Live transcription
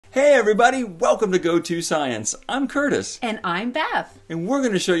Hey everybody, welcome to Go2Science. I'm Curtis. And I'm Beth. And we're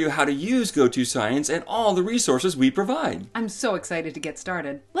going to show you how to use Go2Science and all the resources we provide. I'm so excited to get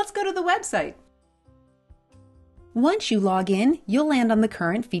started. Let's go to the website. Once you log in, you'll land on the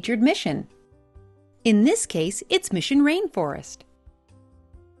current featured mission. In this case, it's Mission Rainforest.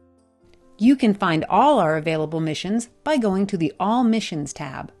 You can find all our available missions by going to the All Missions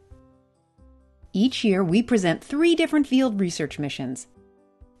tab. Each year, we present 3 different field research missions.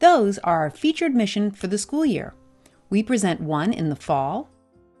 Those are our featured mission for the school year. We present one in the fall,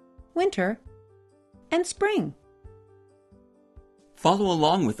 winter, and spring. Follow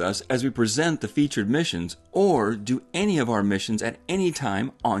along with us as we present the featured missions or do any of our missions at any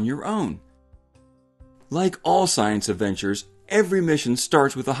time on your own. Like all science adventures, every mission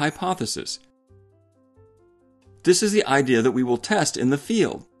starts with a hypothesis. This is the idea that we will test in the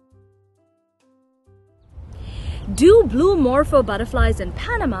field. Do blue morpho butterflies in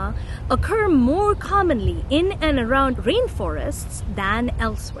Panama occur more commonly in and around rainforests than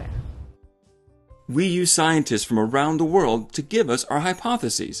elsewhere? We use scientists from around the world to give us our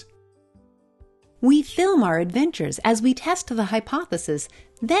hypotheses. We film our adventures as we test the hypothesis,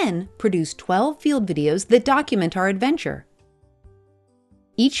 then produce 12 field videos that document our adventure.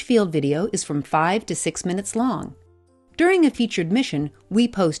 Each field video is from 5 to 6 minutes long. During a featured mission, we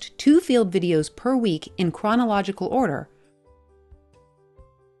post 2 field videos per week in chronological order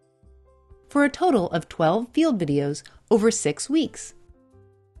for a total of 12 field videos over 6 weeks.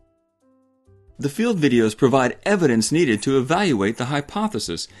 The field videos provide evidence needed to evaluate the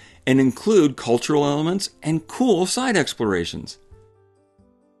hypothesis and include cultural elements and cool site explorations.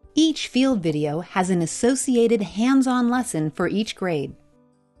 Each field video has an associated hands-on lesson for each grade.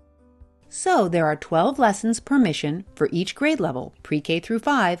 So there are 12 lessons per mission for each grade level, pre-K through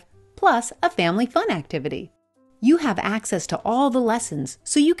 5, plus a family fun activity. You have access to all the lessons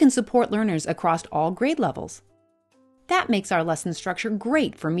so you can support learners across all grade levels. That makes our lesson structure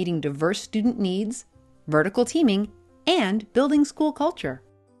great for meeting diverse student needs, vertical teaming, and building school culture.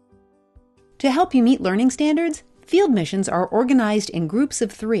 To help you meet learning standards, field missions are organized in groups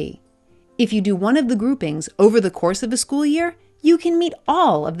of 3. If you do one of the groupings over the course of a school year, you can meet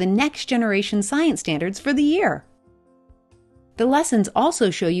all of the next generation science standards for the year. The lessons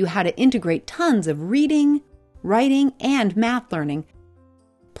also show you how to integrate tons of reading, writing, and math learning,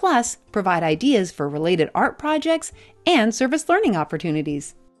 plus provide ideas for related art projects and service learning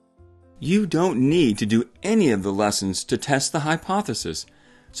opportunities. You don't need to do any of the lessons to test the hypothesis,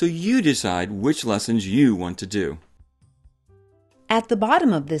 so you decide which lessons you want to do. At the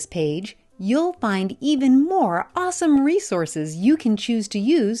bottom of this page, you'll find even more awesome resources you can choose to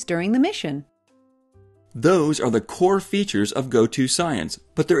use during the mission. Those are the core features of Go2Science,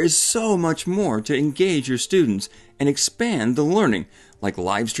 but there is so much more to engage your students and expand the learning, like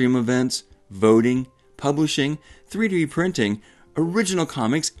live stream events, voting, publishing, 3D printing, original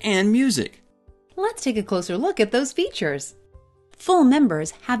comics, and music. Let's take a closer look at those features. Full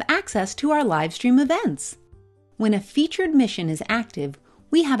members have access to our live stream events. When a featured mission is active,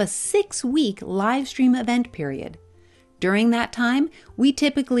 we have a 6-week live stream event period. During that time, we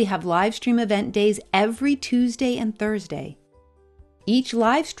typically have live stream event days every Tuesday and Thursday. Each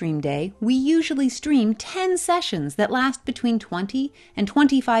live stream day, we usually stream 10 sessions that last between 20 and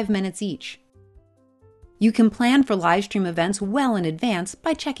 25 minutes each. You can plan for live stream events well in advance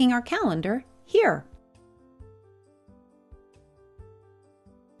by checking our calendar here.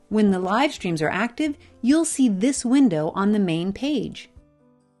 When the live streams are active, you'll see this window on the main page.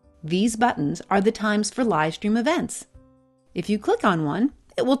 These buttons are the times for live stream events. If you click on one,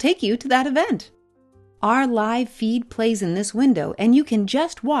 it will take you to that event. Our live feed plays in this window and you can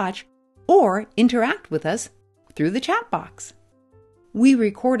just watch or interact with us through the chat box. We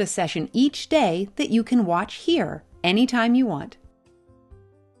record a session each day that you can watch here anytime you want.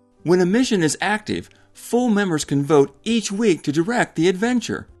 When a mission is active, full members can vote each week to direct the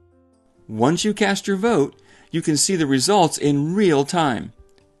adventure. Once you cast your vote, you can see the results in real time.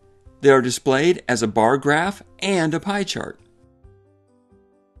 They are displayed as a bar graph and a pie chart.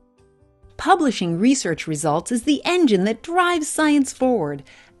 Publishing research results is the engine that drives science forward.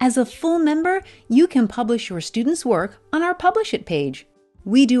 As a full member, you can publish your students' work on our Publish It page.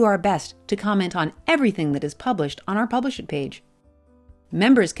 We do our best to comment on everything that is published on our Publish It page.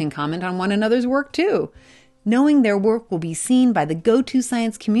 Members can comment on one another's work too. Knowing their work will be seen by the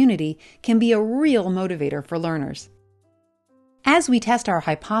Go2Science community can be a real motivator for learners. As we test our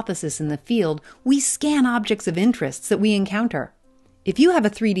hypothesis in the field, we scan objects of interest that we encounter. If you have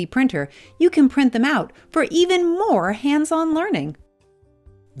a 3D printer, you can print them out for even more hands-on learning.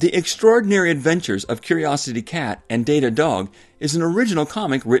 The Extraordinary Adventures of Curiosity Cat and Data Dog is an original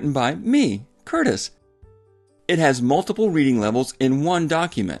comic written by me, Curtis. It has multiple reading levels in one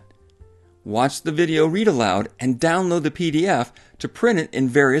document. Watch the video read aloud and download the PDF to print it in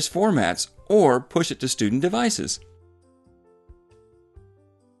various formats or push it to student devices.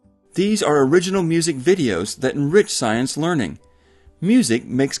 These are original music videos that enrich science learning. Music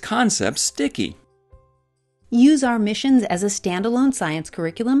makes concepts sticky. Use our missions as a standalone science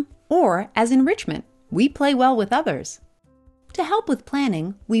curriculum or as enrichment. We play well with others. To help with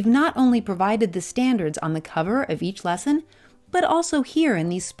planning, we've not only provided the standards on the cover of each lesson, but also here in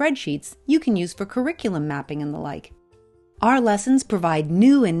these spreadsheets you can use for curriculum mapping and the like. Our lessons provide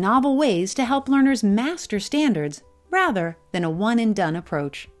new and novel ways to help learners master standards rather than a one-and-done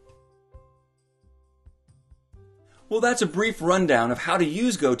approach. Well, that's a brief rundown of how to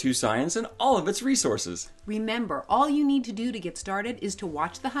use Go2Science and all of its resources. Remember, all you need to do to get started is to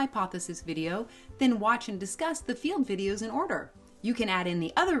watch the hypothesis video, then watch and discuss the field videos in order. You can add in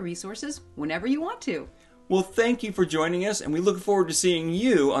the other resources whenever you want to. Well, thank you for joining us, and we look forward to seeing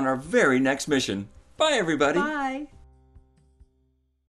you on our very next mission. Bye, everybody. Bye.